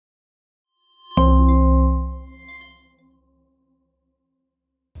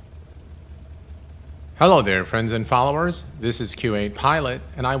Hello there, friends and followers. This is Q8 Pilot,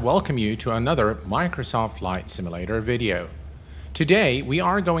 and I welcome you to another Microsoft Flight Simulator video. Today, we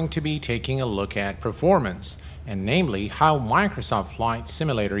are going to be taking a look at performance, and namely how Microsoft Flight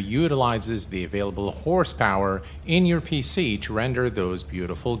Simulator utilizes the available horsepower in your PC to render those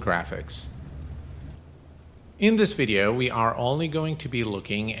beautiful graphics. In this video, we are only going to be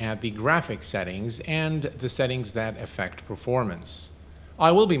looking at the graphics settings and the settings that affect performance.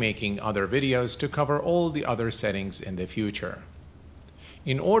 I will be making other videos to cover all the other settings in the future.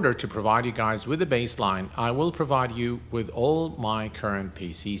 In order to provide you guys with a baseline, I will provide you with all my current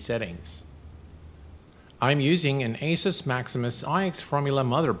PC settings. I'm using an Asus Maximus iX Formula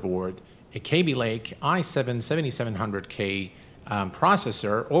motherboard, a Kaby Lake i7-7700K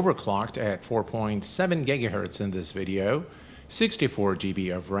processor overclocked at 4.7 GHz in this video, 64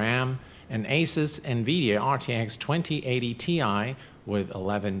 GB of RAM, an Asus NVIDIA RTX 2080 Ti with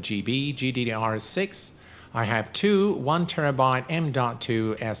 11 GB GDDR6. I have two 1 TB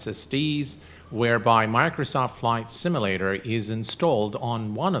M.2 SSDs, whereby Microsoft Flight Simulator is installed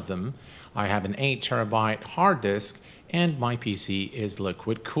on one of them. I have an 8 TB hard disk, and my PC is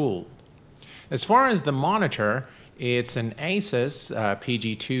liquid cooled. As far as the monitor, it's an Asus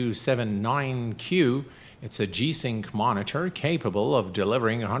PG279Q. It's a G-Sync monitor capable of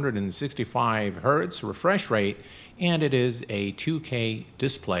delivering 165 Hz refresh rate, and it is a 2K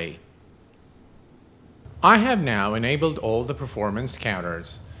display. I have now enabled all the performance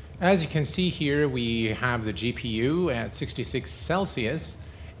counters. As you can see here, we have the GPU at 66 Celsius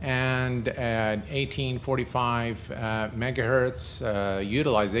and at 1845 megahertz.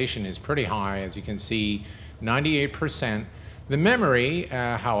 Utilization is pretty high, as you can see, 98%. The memory,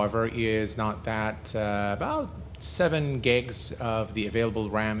 however, is not that. About 7 gigs of the available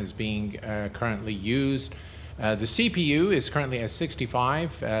RAM is being currently used. The CPU is currently at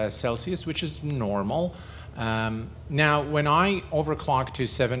 65 Celsius, which is normal. Now, when I overclock to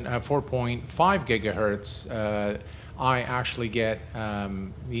 4.5 gigahertz, I actually get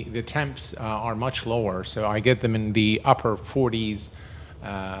the temps are much lower, so I get them in the upper 40s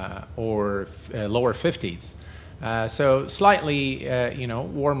or lower 50s. So slightly,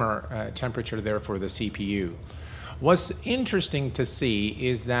 warmer temperature there for the CPU. What's interesting to see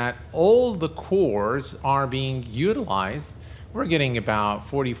is that all the cores are being utilized. We're getting about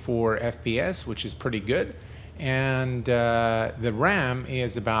 44 FPS, which is pretty good. And the RAM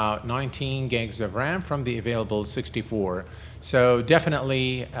is about 19 gigs of RAM from the available 64. So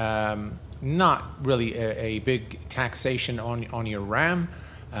definitely not really a big taxation on your RAM.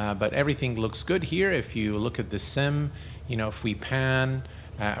 But everything looks good here. If you look at the sim, if we pan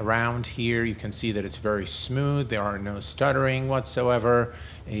around here, you can see that it's very smooth. There are no stuttering whatsoever.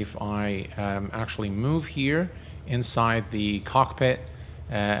 If I actually move here inside the cockpit,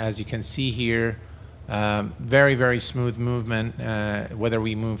 as you can see here, very, very smooth movement. Whether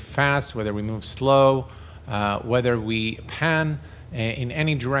we move fast, whether we move slow, whether we pan in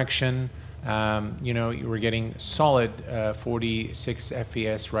any direction, we're getting solid 46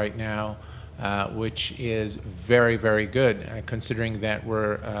 FPS right now, which is very, very good, considering that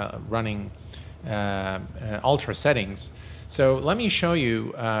we're running ultra settings. So let me show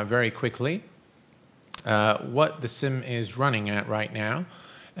you very quickly what the sim is running at right now.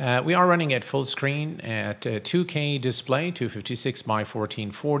 We are running at full screen at 2K display, 256 by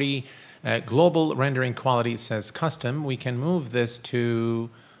 1440. Global rendering quality says custom. We can move this to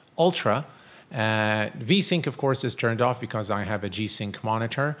Ultra. VSync, of course, is turned off because I have a G-Sync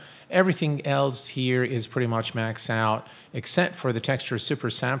monitor. Everything else here is pretty much maxed out, except for the texture super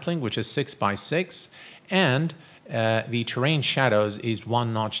sampling, which is 6 by 6, and the terrain shadows is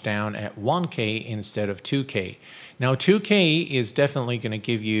one notch down at 1K instead of 2K. Now, 2K is definitely going to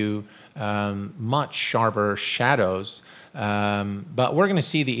give you much sharper shadows, but we're going to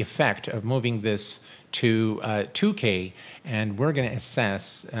see the effect of moving this to 2K, and we're going to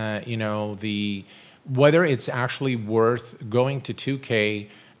assess, whether it's actually worth going to 2K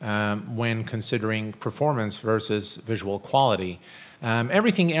when considering performance versus visual quality.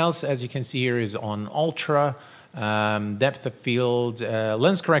 Everything else, as you can see here, is on Ultra. Depth of field,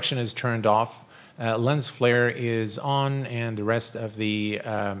 lens correction is turned off. Lens flare is on, and the rest of the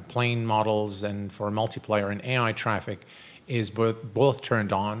plane models and for multiplayer and AI traffic is both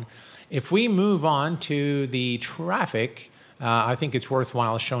turned on. If we move on to the traffic, I think it's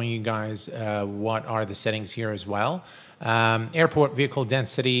worthwhile showing you guys what are the settings here as well. Airport vehicle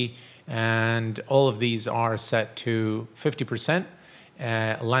density, and all of these are set to 50%.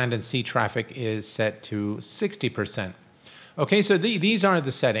 Land and sea traffic is set to 60%. Okay, so these are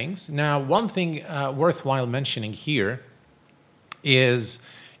the settings. Now, one thing worthwhile mentioning here is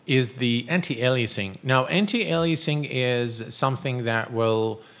is the anti-aliasing. Now, anti-aliasing is something that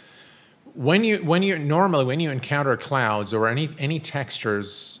will, when you encounter clouds or any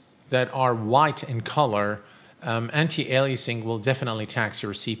textures that are white in color, anti-aliasing will definitely tax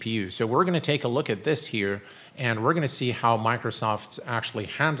your CPU. So we're going to take a look at this here, and we're going to see how Microsoft actually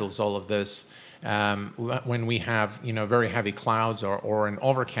handles all of this when we have very heavy clouds or an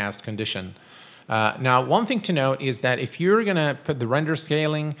overcast condition. Now, one thing to note is that if you're going to put the render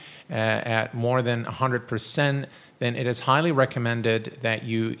scaling at more than 100%, then it is highly recommended that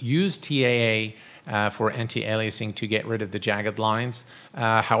you use TAA for anti-aliasing to get rid of the jagged lines.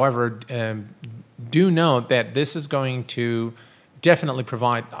 However, do note that this is going to definitely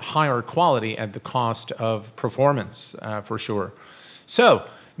provide higher quality at the cost of performance, for sure. So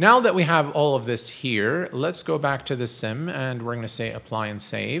now that we have all of this here, let's go back to the sim, and we're going to say apply and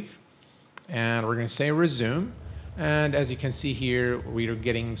save. And we're going to say resume. And as you can see here, we are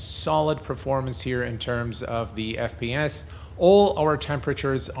getting solid performance here in terms of the FPS. All our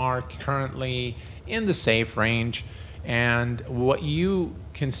temperatures are currently in the safe range. And what you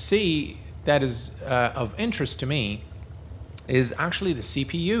can see that is of interest to me is actually the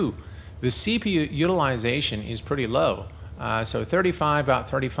CPU. The CPU utilization is pretty low. So about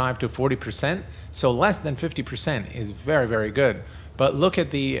 35 to 40%. So less than 50% is very, very good. But look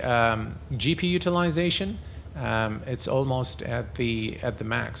at the GPU utilization. It's almost at the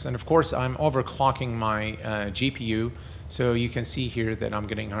max. And of course, I'm overclocking my GPU. So you can see here that I'm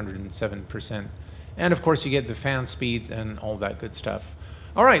getting 107%. And of course, you get the fan speeds and all that good stuff.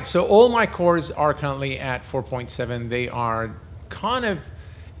 All right, so all my cores are currently at 4.7. They are kind of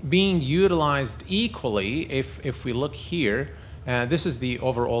being utilized equally. If we look here, this is the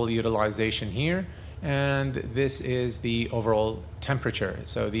overall utilization here, and this is the overall temperature,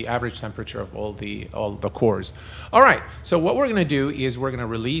 so the average temperature of all the cores. All right, so what we're going to do is we're going to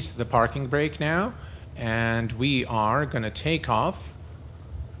release the parking brake now, and we are going to take off.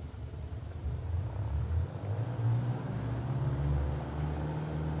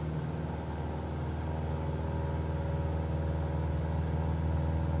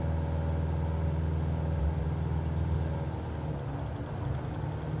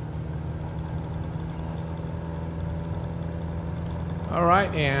 All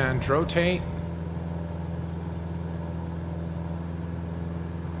right, and rotate.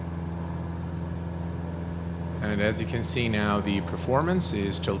 And as you can see now, the performance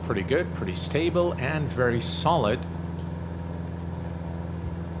is still pretty good, pretty stable, and very solid.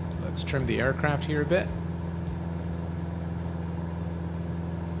 Let's trim the aircraft here a bit.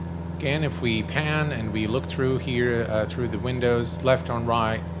 Again, if we pan and we look through here, through the windows, left on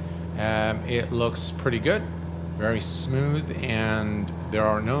right, it looks pretty good. Very smooth, and there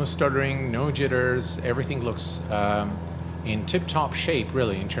are no stuttering, no jitters. Everything looks in tip-top shape,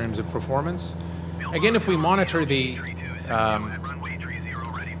 really, in terms of performance. Again, if we monitor the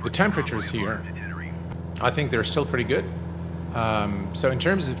temperatures here, I think they're still pretty good. So in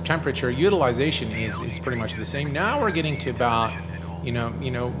terms of temperature, utilization is pretty much the same. Now we're getting to about,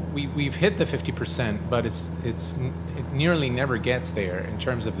 we've hit the 50%, but it nearly never gets there in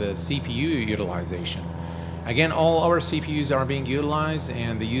terms of the CPU utilization. Again, all our CPUs are being utilized,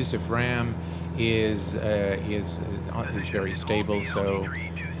 and the use of RAM is very stable. So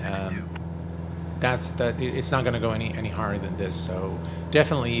it's not going to go any higher than this. So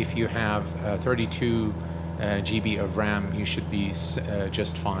definitely, if you have 32 GB of RAM, you should be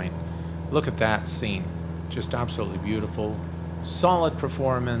just fine. Look at that scene, just absolutely beautiful, solid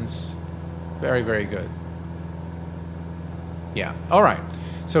performance, very, very good. Yeah. All right.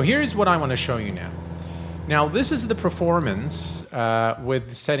 So here's what I want to show you now. Now, this is the performance with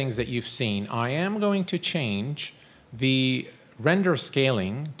the settings that you've seen. I am going to change the render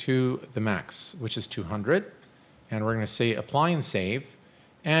scaling to the max, which is 200. And we're going to say apply and save.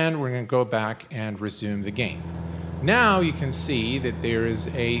 And we're going to go back and resume the game. Now you can see that there is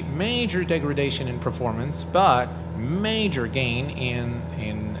a major degradation in performance, but major gain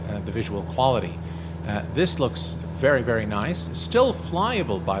in the visual quality. This looks very, very nice. Still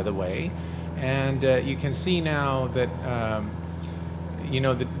flyable, by the way. And you can see now that,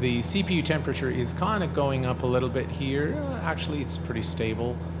 the CPU temperature is kind of going up a little bit here. Actually, it's pretty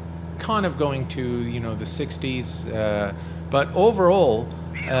stable. Kind of going to, the 60s. But overall,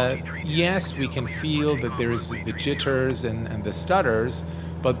 yes, we can feel that there's the jitters and the stutters,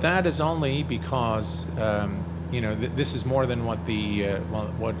 but that is only because, this is more than what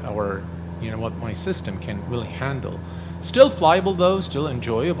what my system can really handle. Still flyable though, still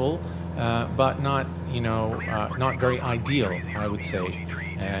enjoyable. But not, not very ideal, I would say,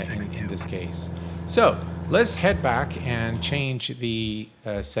 in this case. So let's head back and change the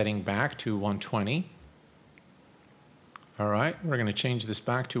setting back to 120. All right, we're going to change this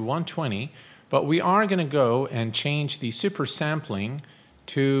back to 120, but we are going to go and change the super sampling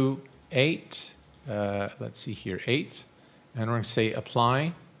to 8. Let's see here, 8. And we're going to say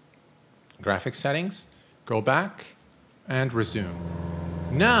apply, graphic settings, go back, and resume.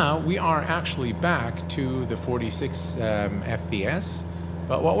 Now we are actually back to the 46 FPS,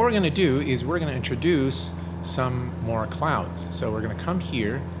 but what we're going to do is we're going to introduce some more clouds. So we're going to come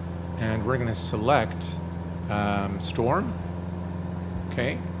here and we're going to select storm.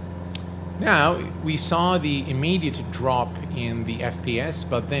 Okay. Now we saw the immediate drop in the FPS,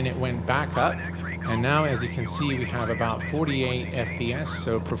 but then it went back up, and now as you can see we have about 48 FPS.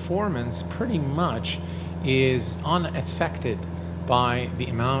 So performance pretty much is unaffected by the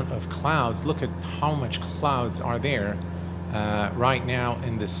amount of clouds. Look at how much clouds are there right now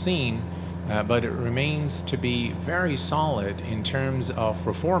in the scene, but it remains to be very solid in terms of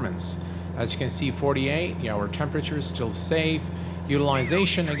performance. As you can see, 48, yeah, our temperature is still safe.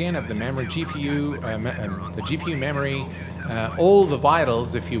 Utilization again of the memory GPU, the GPU memory, all the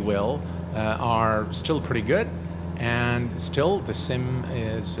vitals, if you will, are still pretty good, and still the sim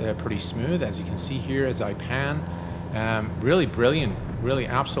is pretty smooth, as you can see here as I pan. Really brilliant, really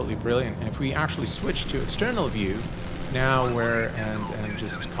absolutely brilliant. And if we actually switch to external view now, and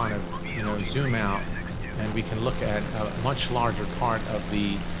just kind of zoom out, and we can look at a much larger part of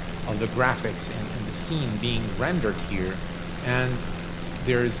the graphics and the scene being rendered here, and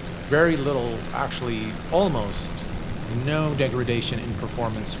there's very little, actually almost no degradation in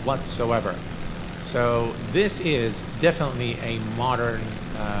performance whatsoever. So this is definitely a modern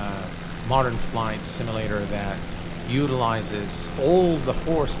flight simulator that utilizes all the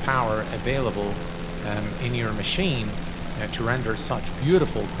horsepower available in your machine to render such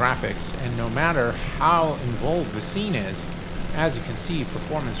beautiful graphics. And no matter how involved the scene is, as you can see,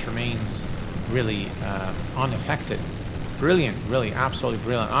 performance remains really unaffected. Brilliant, really absolutely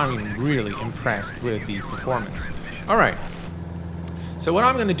brilliant. I'm really impressed with the performance. All right, so what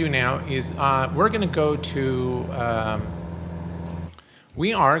I'm going to do now is we're going to go to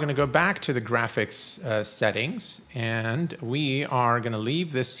we are going to go back to the graphics settings, and we are going to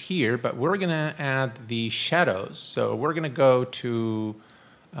leave this here, but we're going to add the shadows. So we're going to go to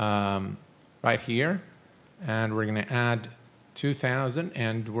right here, and we're going to add 2000,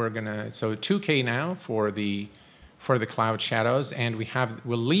 and we're going to, so 2K now for the cloud shadows, and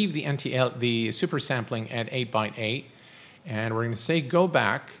we'll leave the super sampling at 8x8, and we're going to say go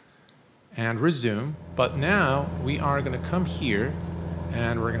back and resume. But now we are going to come here,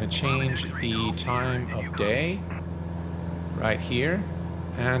 and we're going to change the time of day right here,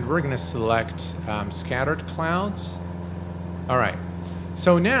 and we're going to select scattered clouds. All right,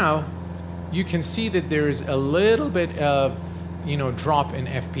 so now you can see that there's a little bit of drop in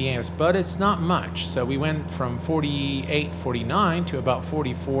FPS, but it's not much. So we went from 48, 49 to about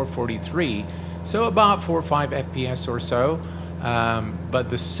 44, 43. So about 4 or 5 FPS or so. But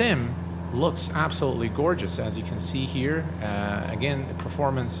the sim looks absolutely gorgeous, as you can see here. Again, the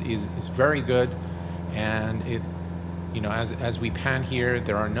performance is very good, and it, as we pan here,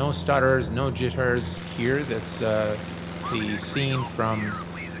 there are no stutters, no jitters here. That's the scene from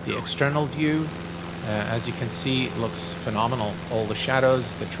the external view. As you can see, it looks phenomenal. All the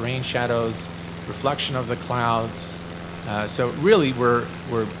shadows, the terrain shadows, reflection of the clouds. So really, we're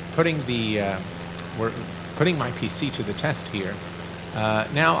putting my PC to the test here.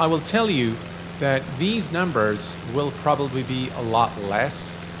 Now, I will tell you that these numbers will probably be a lot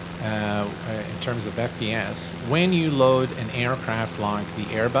less in terms of FPS when you load an aircraft like the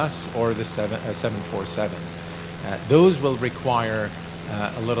Airbus or the 747. Those will require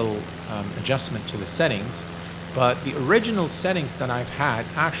a little adjustment to the settings, but the original settings that I've had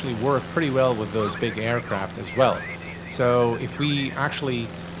actually work pretty well with those big aircraft as well. So if we actually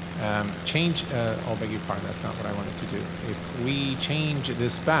change, oh, beg your pardon, that's not what I wanted to do. If we change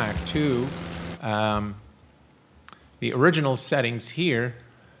this back to the original settings here,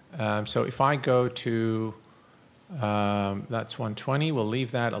 so if I go to, that's 120, we'll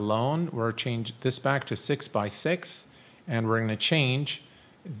leave that alone. We'll change this back to 6x6, and we're going to change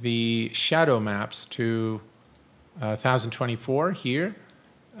the shadow maps to 1024 here.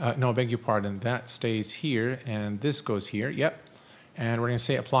 No, beg your pardon, that stays here, and this goes here, yep. And we're going to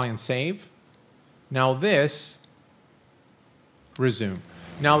say apply and save. Now this, resume.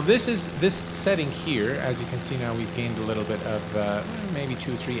 Now this setting here, as you can see now, we've gained a little bit of maybe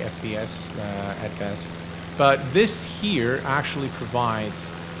 2-3 FPS at best. But this here actually provides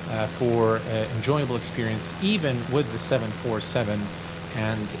for an enjoyable experience even with the 747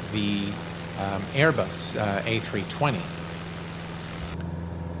 and the Airbus A320.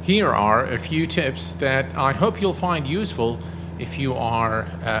 Here are a few tips that I hope you'll find useful if you are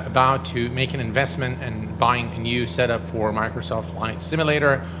about to make an investment and buying a new setup for Microsoft Flight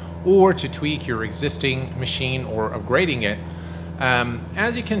Simulator, or to tweak your existing machine or upgrading it.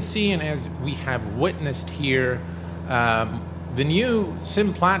 As you can see, and as we have witnessed here, the new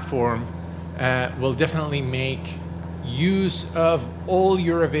sim platform will definitely make use of all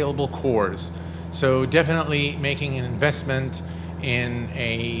your available cores. So definitely making an investment in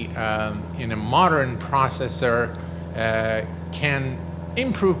a modern processor can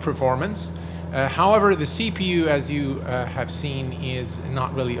improve performance. However, the CPU, as you have seen, is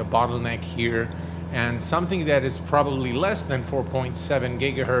not really a bottleneck here, and something that is probably less than 4.7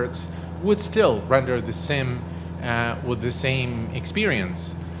 gigahertz would still render the sim with the same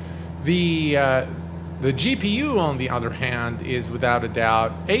experience. The GPU, on the other hand, is without a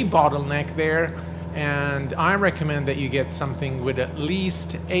doubt a bottleneck there, and I recommend that you get something with at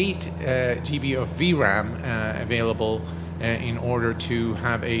least 8 GB of VRAM available in order to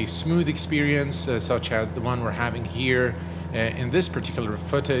have a smooth experience such as the one we're having here in this particular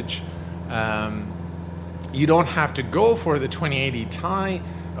footage. You don't have to go for the 2080 Ti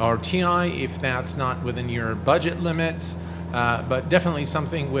or TI if that's not within your budget limits, but definitely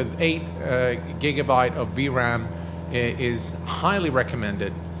something with 8 gigabyte of VRAM is highly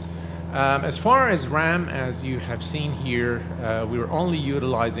recommended. As far as RAM, as you have seen here, we were only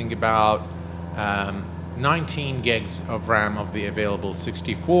utilizing about 19 gigs of RAM of the available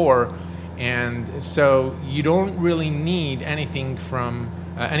 64, and so you don't really need anything from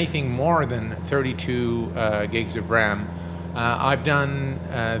anything more than 32 gigs of RAM. I've done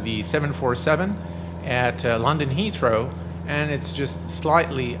the 747 at London Heathrow, and it's just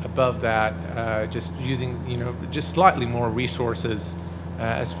slightly above that, just using just slightly more resources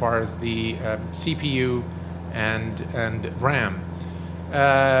as far as the CPU and RAM.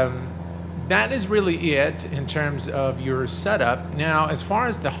 That is really it in terms of your setup. Now, as far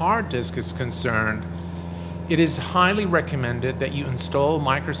as the hard disk is concerned, it is highly recommended that you install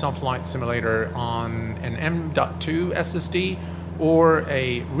Microsoft Flight Simulator on an M.2 SSD or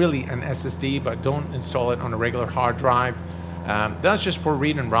an SSD, but don't install it on a regular hard drive. That's just for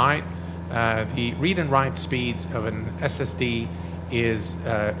read and write. The read and write speeds of an SSD is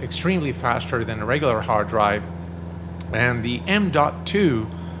extremely faster than a regular hard drive, and the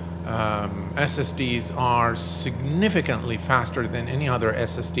M.2 SSDs are significantly faster than any other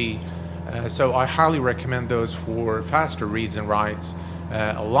SSD, so I highly recommend those for faster reads and writes,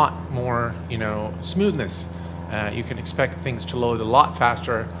 a lot more smoothness. You can expect things to load a lot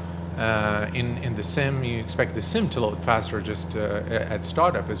faster in the sim. You expect the sim to load faster just at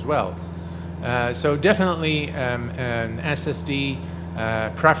startup as well. So definitely an SSD,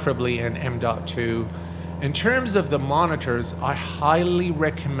 preferably an M.2. In terms of the monitors, I highly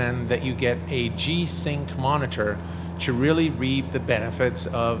recommend that you get a G-Sync monitor to really reap the benefits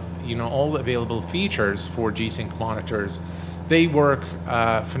of all the available features for G-Sync monitors. They work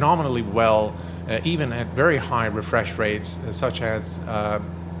phenomenally well, even at very high refresh rates, such as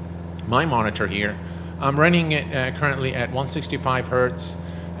my monitor here. I'm running it currently at 165 Hertz.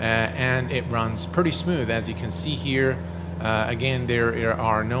 And it runs pretty smooth, as you can see here. Again, there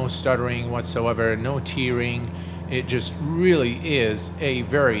are no stuttering whatsoever, no tearing. It just really is a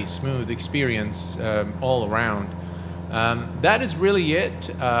very smooth experience all around. That is really it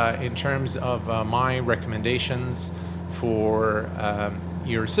in terms of my recommendations for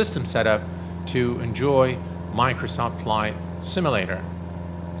your system setup to enjoy Microsoft Flight Simulator.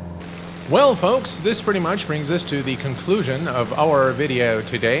 Well, folks, this pretty much brings us to the conclusion of our video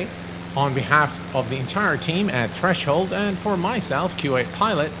today. On behalf of the entire team at Threshold and for myself, Q8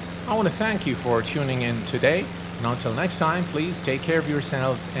 Pilot, I want to thank you for tuning in today. And until next time, please take care of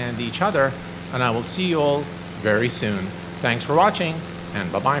yourselves and each other, and I will see you all very soon. Thanks for watching, and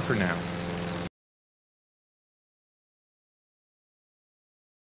bye-bye for now.